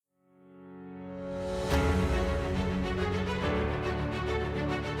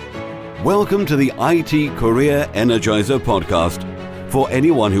Welcome to the IT Career Energizer podcast. For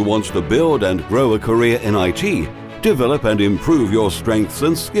anyone who wants to build and grow a career in IT, develop and improve your strengths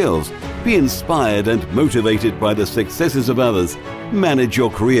and skills, be inspired and motivated by the successes of others, manage your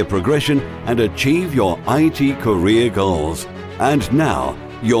career progression, and achieve your IT career goals. And now,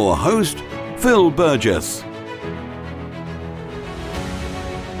 your host, Phil Burgess.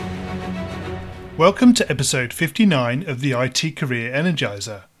 Welcome to episode 59 of the IT Career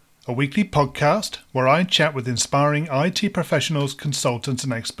Energizer, a weekly podcast where I chat with inspiring IT professionals, consultants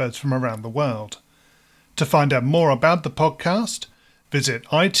and experts from around the world. To find out more about the podcast, visit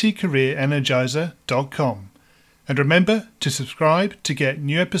itcareerenergizer.com. And remember to subscribe to get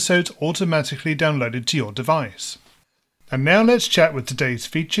new episodes automatically downloaded to your device. And now let's chat with today's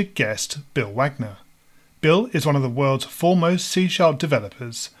featured guest, Bill Wagner. Bill is one of the world's foremost C#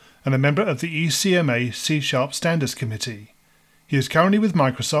 developers and a member of the ECMA C# Standards Committee. He is currently with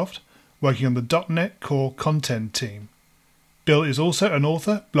Microsoft, working on the .NET Core content team. Bill is also an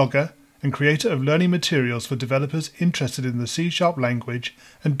author, blogger, and creator of learning materials for developers interested in the C# language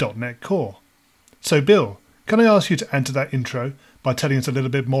and .NET Core. So Bill, can I ask you to enter that intro by telling us a little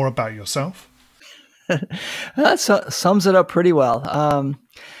bit more about yourself? That sums it up pretty well.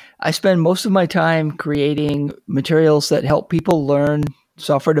 I spend most of my time creating materials that help people learn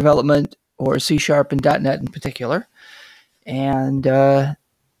software development or C# and .NET in particular. And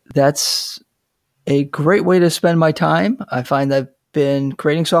that's a great way to spend my time. I find that I've been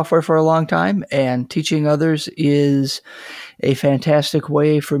creating software for a long time, and teaching others is a fantastic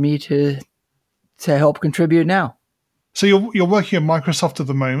way for me to help contribute now. So you're working at Microsoft at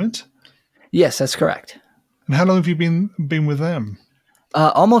the moment? Yes, that's correct. And how long have you been with them?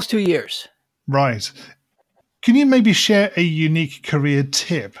 Almost 2 years. Right. Can you maybe share a unique career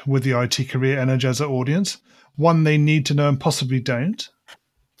tip with the IT Career Energizer audience? One they need to know and possibly don't?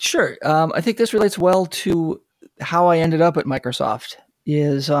 Sure. I think this relates well to how I ended up at Microsoft.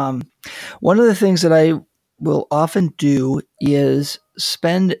 Is one of the things that I will often do is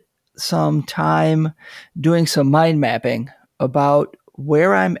spend some time doing some mind mapping about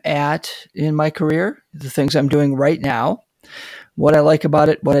where I'm at in my career, the things I'm doing right now, what I like about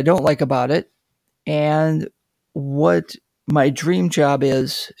it, what I don't like about it, and what my dream job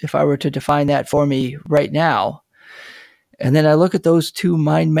is if I were to define that for me right now. And then I look at those two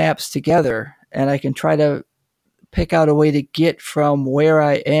mind maps together, and I can try to pick out a way to get from where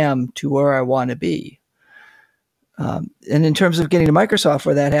I am to where I want to be. And in terms of getting to Microsoft,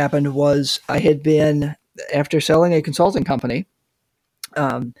 where that happened was I had been, after selling a consulting company,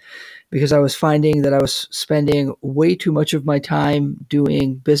 because I was finding that I was spending way too much of my time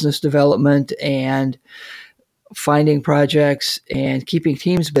doing business development and finding projects and keeping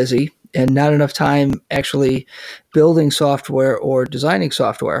teams busy, and not enough time actually building software or designing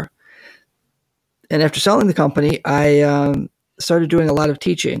software. And after selling the company, I started doing a lot of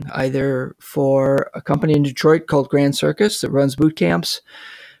teaching, either for a company in Detroit called Grand Circus that runs boot camps,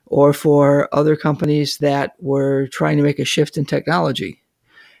 or for other companies that were trying to make a shift in technology.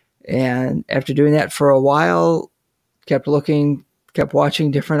 And after doing that for a while, kept watching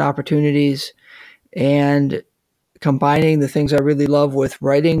different opportunities, and combining the things I really love with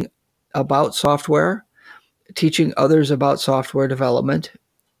writing about software, teaching others about software development.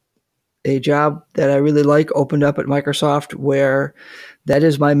 A job that I really like opened up at Microsoft, where that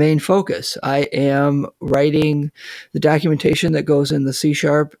is my main focus. I am writing the documentation that goes in the C#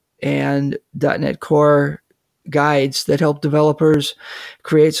 and .NET Core guides that help developers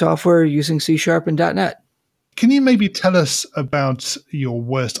create software using C# and .NET. Can you maybe tell us about your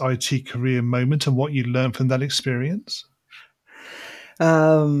worst IT career moment and what you learned from that experience?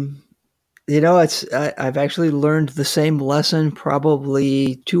 I've actually learned the same lesson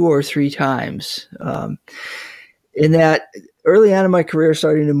probably 2 or 3 times. In that early on in my career,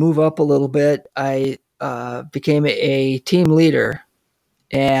 starting to move up a little bit, I became a team leader,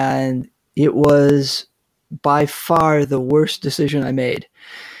 and it was by far the worst decision I made.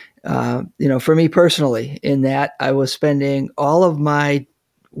 For me personally, in that I was spending all of my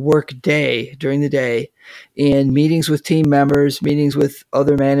work day during the day in meetings with team members, meetings with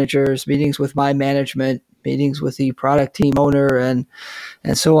other managers, meetings with my management, meetings with the product team owner, and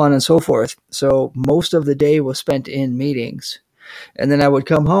so on and so forth. So most of the day was spent in meetings. And then I would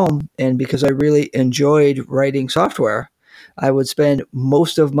come home, and because I really enjoyed writing software, I would spend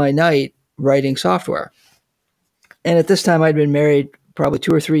most of my night writing software. And at this time, I'd been married probably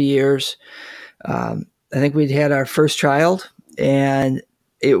 2 or 3 years. I think we'd had our first child, and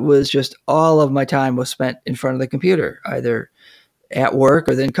it was just all of my time was spent in front of the computer, either at work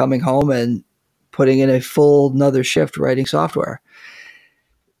or then coming home and putting in a full another shift writing software.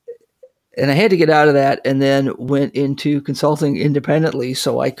 And I had to get out of that and then went into consulting independently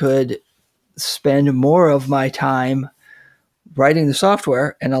so I could spend more of my time writing the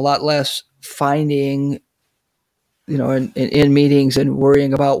software and a lot less finding, in meetings and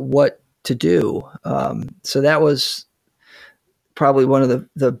worrying about what to do. So that was probably one of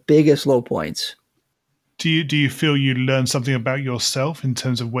the biggest low points. Do you feel you learned something about yourself in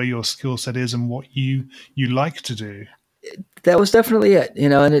terms of where your skill set is and what you like to do? That was definitely it,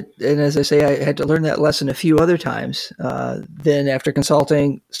 and as I say, I had to learn that lesson a few other times. Then after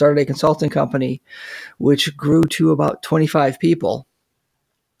consulting, started a consulting company, which grew to about 25 people.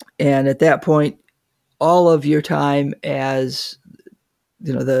 And at that point, all of your time as,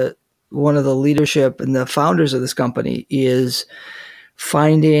 one of the leadership and the founders of this company is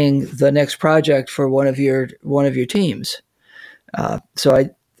finding the next project for one of your teams. So I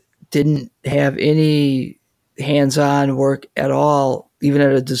didn't have any hands-on work at all, even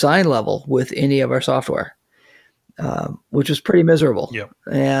at a design level, with any of our software, which was pretty miserable. Yep.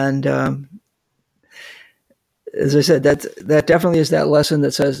 And as I said, that definitely is that lesson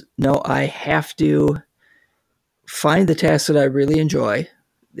that says, no, I have to find the tasks that I really enjoy.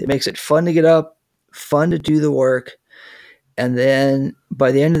 It makes it fun to get up, fun to do the work. And then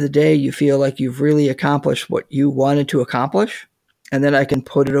by the end of the day, you feel like you've really accomplished what you wanted to accomplish. And then I can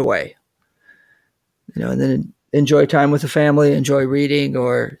put it away, and then enjoy time with the family, enjoy reading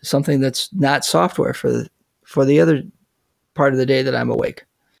or something that's not software for the other part of the day that I'm awake.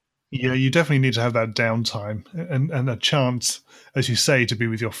 Yeah, you definitely need to have that downtime and a chance, as you say, to be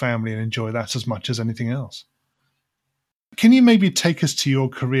with your family and enjoy that as much as anything else. Can you maybe take us to your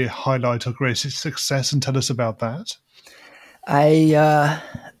career highlight or greatest success and tell us about that? I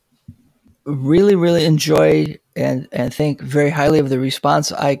really, really enjoyed and think very highly of the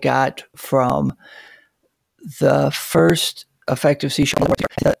response I got from the first effective C#.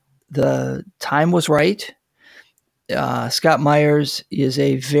 The time was right. Scott Myers is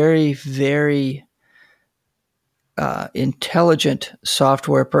a very, very intelligent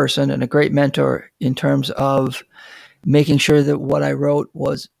software person and a great mentor in terms of making sure that what I wrote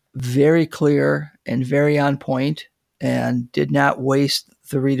was very clear and very on point and did not waste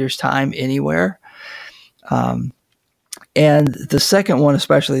the reader's time anywhere. And the second one,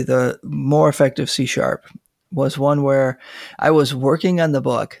 especially the more effective C#, was one where I was working on the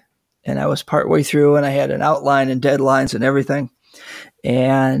book and I was partway through and I had an outline and deadlines and everything,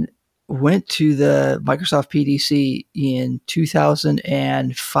 and went to the Microsoft PDC in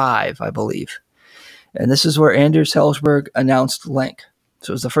 2005, I believe. And this is where Anders Helsberg announced LINQ.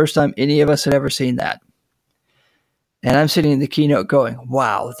 So it was the first time any of us had ever seen that. And I'm sitting in the keynote going,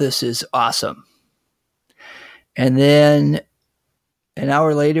 wow, this is awesome. And then an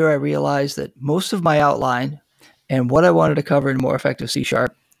hour later, I realized that most of my outline and what I wanted to cover in more effective C#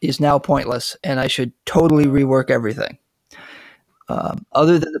 is now pointless, and I should totally rework everything,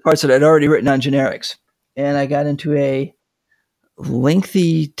 other than the parts that I'd already written on generics. And I got into a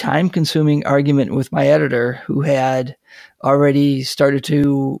lengthy, time-consuming argument with my editor, who had already started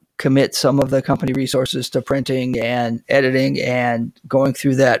to commit some of the company resources to printing and editing and going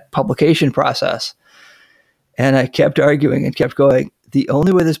through that publication process. And I kept arguing and kept going, the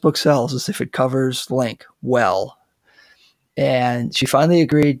only way this book sells is if it covers LINQ well. And she finally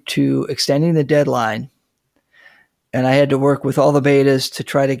agreed to extending the deadline. And I had to work with all the betas to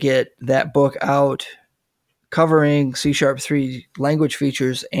try to get that book out covering C#3 language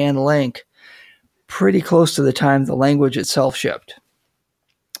features and LINQ pretty close to the time the language itself shipped.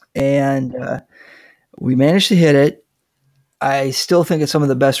 And we managed to hit it. I still think it's some of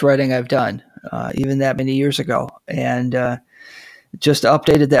the best writing I've done, even that many years ago. And just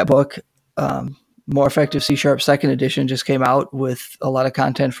updated that book. More Effective C# second edition just came out with a lot of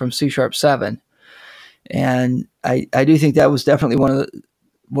content from C# 7. And I do think that was definitely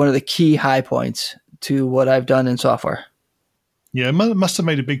one of the key high points to what I've done in software. Yeah, it must have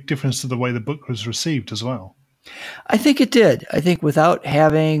made a big difference to the way the book was received as well. I think it did. I think without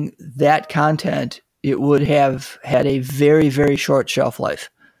having that content, it would have had a very, very short shelf life.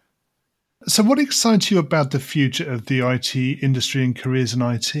 So what excites you about the future of the IT industry and careers in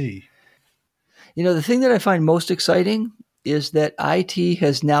IT? The thing that I find most exciting is that IT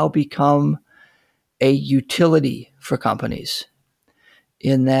has now become a utility for companies,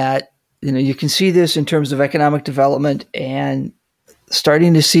 in that, you can see this in terms of economic development and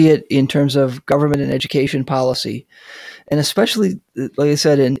starting to see it in terms of government and education policy. And especially, like I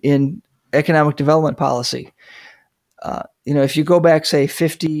said, in economic development policy. If you go back, say,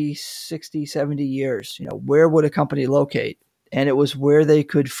 50, 60, 70 years, where would a company locate? And it was where they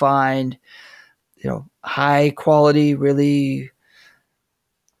could find, high quality, really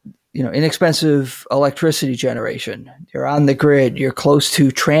inexpensive electricity generation. You're on the grid. You're close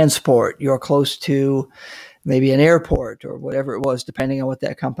to transport. You're close to maybe an airport or whatever it was, depending on what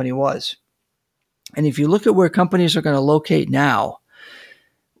that company was. And if you look at where companies are going to locate now,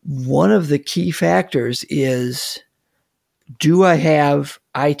 one of the key factors is, do I have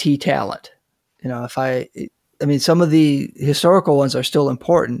IT talent? Some of the historical ones are still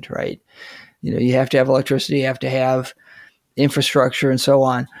important, right? You have to have electricity, you have to have infrastructure and so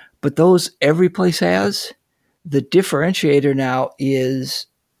on. But those every place has. The differentiator now is,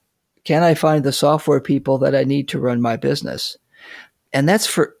 can I find the software people that I need to run my business? And that's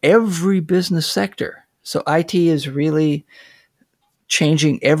for every business sector. So IT is really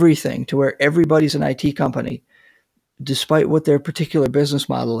changing everything to where everybody's an IT company, despite what their particular business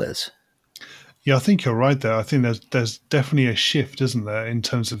model is. Yeah, I think you're right there. I think there's definitely a shift, isn't there, in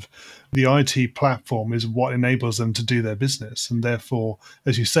terms of the IT platform is what enables them to do their business. And therefore,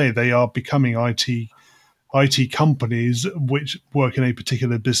 as you say, they are becoming IT companies which work in a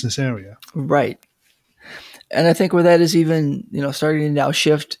particular business area. Right. And I think where that is even, starting to now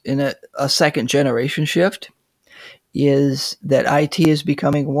shift in a second generation shift is that IT is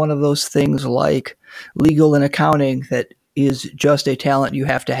becoming one of those things like legal and accounting that is just a talent you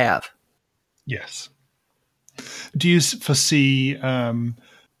have to have. Yes. Do you foresee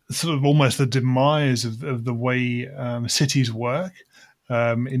sort of almost the demise of the way cities work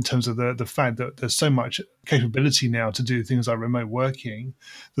in terms of the fact that there's so much capability now to do things like remote working,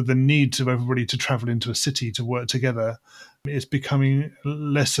 that the need to everybody to travel into a city to work together is becoming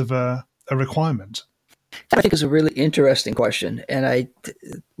less of a requirement? I think is a really interesting question, and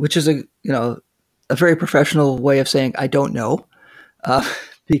which is a very professional way of saying I don't know.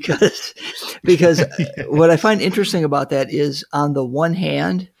 Because what I find interesting about that is, on the one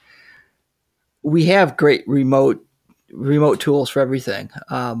hand, we have great remote tools for everything.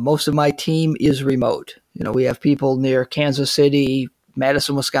 Most of my team is remote. We have people near Kansas City,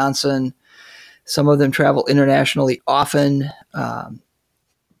 Madison, Wisconsin. Some of them travel internationally often.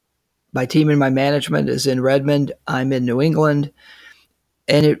 My team and my management is in Redmond. I'm in New England.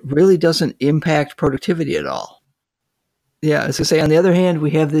 And it really doesn't impact productivity at all. Yeah, as I say, on the other hand, we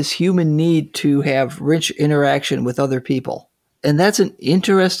have this human need to have rich interaction with other people. And that's an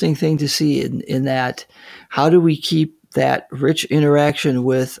interesting thing to see in that, how do we keep that rich interaction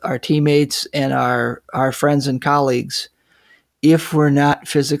with our teammates and our friends and colleagues if we're not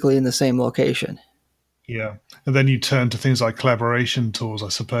physically in the same location? Yeah. And then you turn to things like collaboration tools, I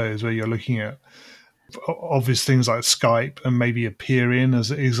suppose, where you're looking at obvious things like Skype and maybe Appearin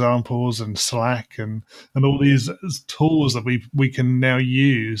as examples, and Slack and all these tools that we can now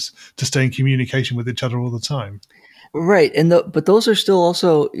use to stay in communication with each other all the time. Right. But those are still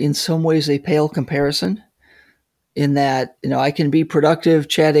also in some ways a pale comparison, in that, I can be productive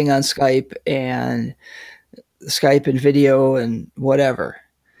chatting on Skype and video and whatever.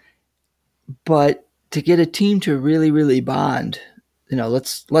 But to get a team to really, really bond,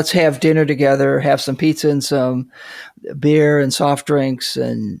 let's have dinner together, have some pizza and some beer and soft drinks,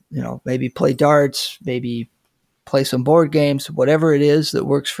 and, maybe play darts, maybe play some board games, whatever it is that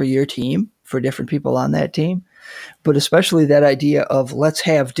works for your team, for different people on that team. But especially that idea of, let's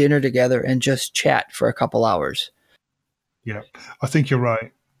have dinner together and just chat for a couple hours. Yeah, I think you're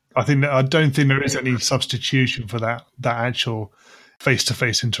right. I don't think there is any substitution for that actual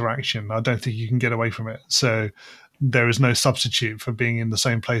face-to-face interaction. I don't think you can get away from it. So there is no substitute for being in the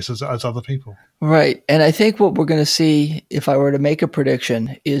same place as other people. Right. And I think what we're going to see, if I were to make a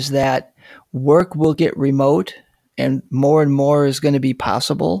prediction, is that work will get remote and more is going to be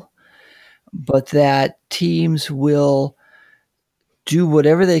possible, but that teams will do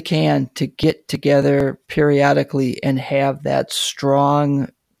whatever they can to get together periodically and have that strong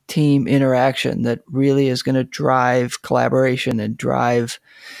team interaction that really is going to drive collaboration and drive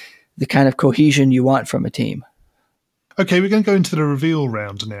the kind of cohesion you want from a team. Okay, we're going to go into the reveal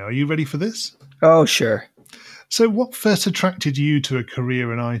round now. Are you ready for this? Oh, sure. So what first attracted you to a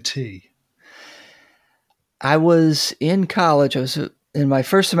career in IT? I was in college. I was in my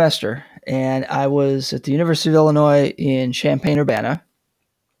first semester, and I was at the University of Illinois in Champaign-Urbana.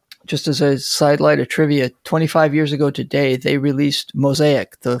 Just as a sidelight of trivia, 25 years ago today, they released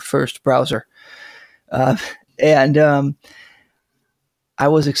Mosaic, the first browser. And I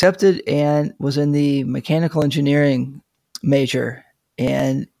was accepted and was in the mechanical engineering major.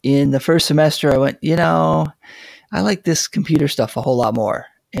 And in the first semester, I went, I like this computer stuff a whole lot more,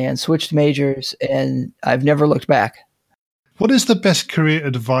 and switched majors, and I've never looked back. What is the best career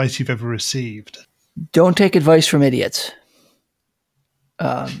advice you've ever received? Don't take advice from idiots.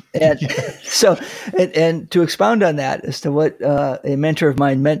 So to expound on that as to what a mentor of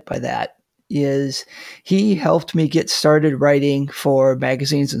mine meant by that is he helped me get started writing for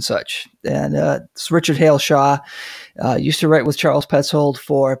magazines and such. And it's Richard Hale Shaw, used to write with Charles Petzold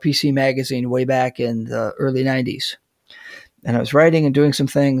for PC Magazine way back in the early 90s. And I was writing and doing some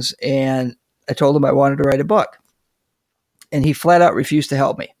things, and I told him I wanted to write a book. And he flat out refused to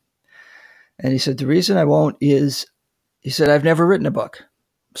help me. And he said, the reason I won't is, he said, I've never written a book.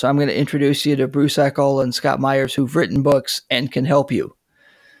 So I'm going to introduce you to Bruce Eckel and Scott Myers, who've written books and can help you.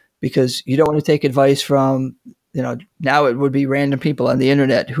 Because you don't want to take advice from, now it would be random people on the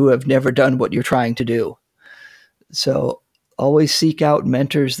internet who have never done what you're trying to do. So always seek out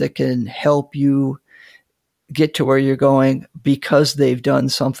mentors that can help you get to where you're going because they've done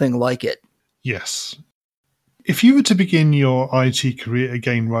something like it. Yes. If you were to begin your IT career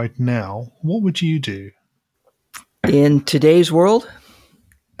again right now, what would you do? In today's world,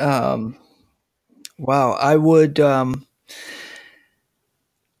 I would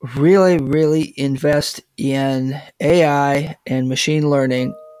really, really invest in AI and machine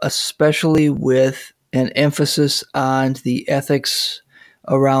learning, especially with an emphasis on the ethics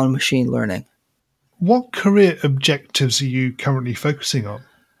around machine learning. What career objectives are you currently focusing on?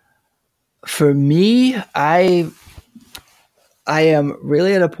 For me, I am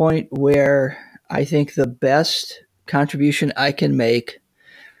really at a point where I think the best contribution I can make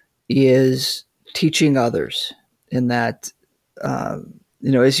is teaching others. In that,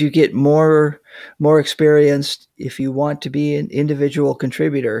 as you get more experienced, if you want to be an individual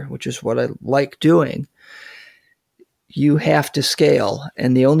contributor, which is what I like doing, you have to scale.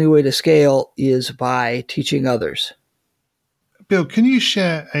 And the only way to scale is by teaching others. Bill, can you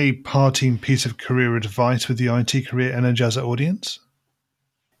share a parting piece of career advice with the IT Career Energizer audience?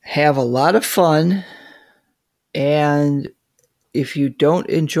 Have a lot of fun. And if you don't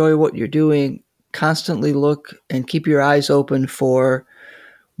enjoy what you're doing, constantly look and keep your eyes open for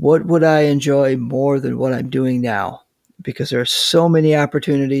what would I enjoy more than what I'm doing now? Because there are so many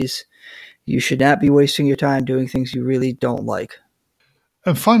opportunities. You should not be wasting your time doing things you really don't like.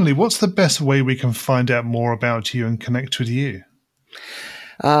 And finally, what's the best way we can find out more about you and connect with you?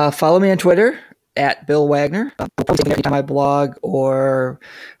 Follow me on Twitter at Bill Wagner. I'll post anytime I blog or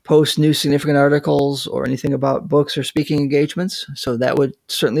post new significant articles or anything about books or speaking engagements. So that would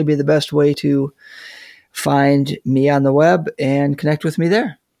certainly be the best way to find me on the web and connect with me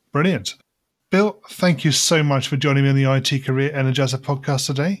there. Brilliant. Bill, thank you so much for joining me on the IT Career Energizer podcast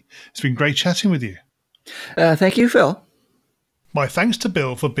today. It's been great chatting with you. Thank you, Phil. My thanks to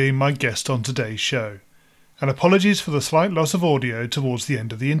Bill for being my guest on today's show. And apologies for the slight loss of audio towards the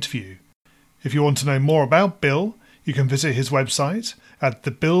end of the interview. If you want to know more about Bill, you can visit his website at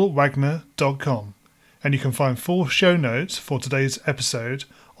thebillwagner.com. And you can find full show notes for today's episode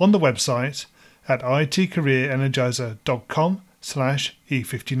on the website at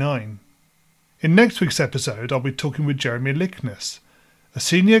itcareerenergizer.com/E59. In next week's episode, I'll be talking with Jeremy Lickness, a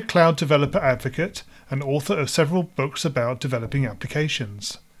senior cloud developer advocate and author of several books about developing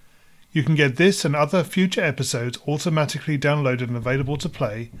applications. You can get this and other future episodes automatically downloaded and available to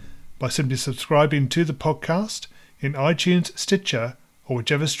play by simply subscribing to the podcast in iTunes, Stitcher, or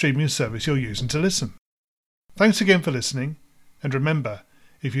whichever streaming service you're using to listen. Thanks again for listening, and remember,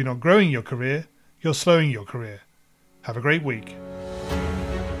 if you're not growing your career, you're slowing your career. Have a great week.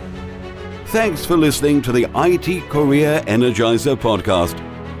 Thanks for listening to the IT Career Energizer podcast.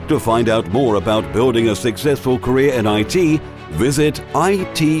 To find out more about building a successful career in IT, visit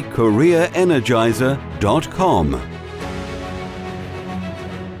itcareerenergizer.com.